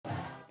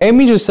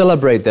Aiming to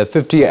celebrate the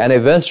 50th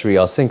anniversary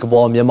of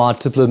Singapore-Myanmar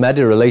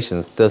diplomatic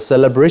relations, the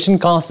celebration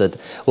concert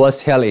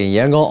was held in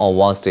Yangon on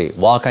Wednesday,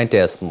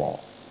 Wakai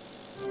Mall.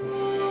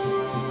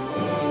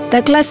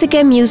 The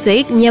classical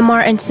music,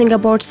 Myanmar and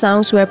Singapore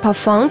songs were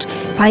performed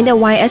by the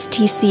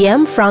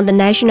YSTCM from the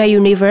National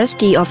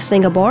University of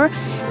Singapore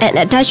and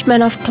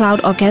attachment of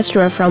Cloud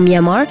Orchestra from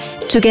Myanmar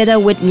together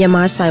with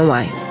Myanmar Sign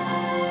Wine.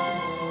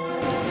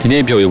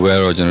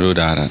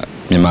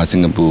 Myanmar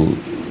Singapore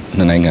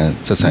နှစ်နိုင်ငံ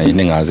ဆက်ဆံရေး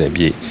50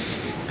ပြည့်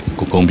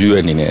ကိုဂုဏ်ပြု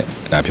တဲ့အနေနဲ့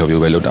ဒါဖျော်ဖြေ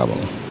ပွဲလုပ်တာ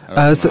ပေါ့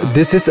As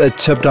this is a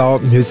chapter of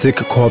music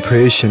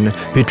cooperation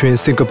between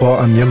Singapore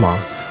and Myanmar,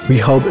 we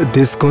hope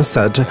this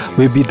concert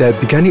will be the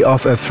beginning of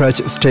a fresh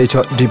stage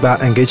of deeper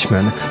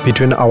engagement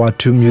between our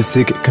two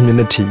music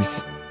communities.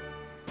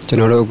 ကျွန်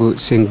တော်တို့အခု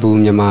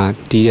Singapore-Myanmar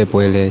တီးတဲ့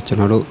ပွဲလဲကျွန်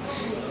တော်တို့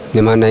မြ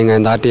န်မာနိုင်ငံ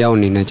သားတယောက်အ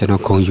နေနဲ့ကျွန်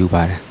တော်ဂုဏ်ယူ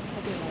ပါတယ်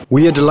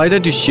We are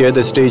delighted to share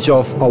the stage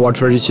of our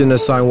traditional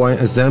sign wine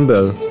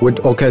ensemble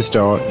with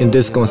orchestra in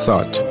this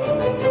concert.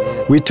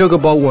 We took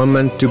about 1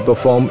 month to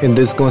perform in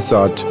this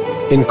concert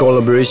in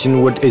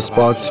collaboration with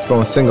experts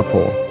from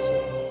Singapore.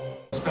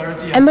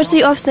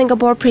 Embassy of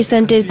Singapore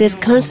presented this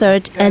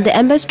concert, and the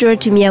ambassador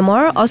to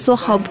Myanmar also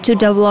hoped to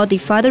develop the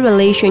further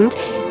relations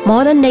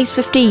more than next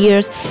 50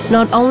 years,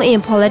 not only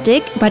in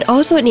politics but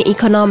also in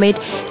economic,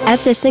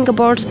 as the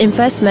Singapore's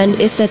investment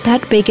is the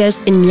third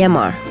biggest in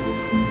Myanmar.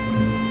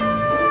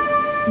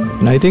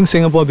 And I think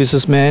Singapore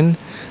businessmen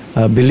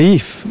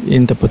believe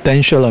in the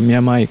potential of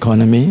Myanmar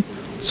economy,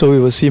 so we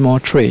will see more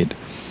trade.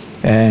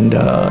 And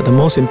the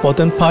most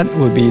important part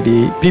will be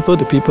the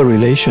people-to-people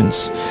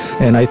relations.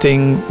 And I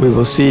think we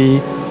will see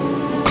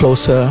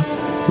closer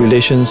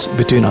relations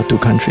between our two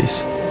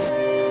countries.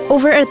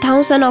 Over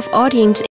 1,000 of audience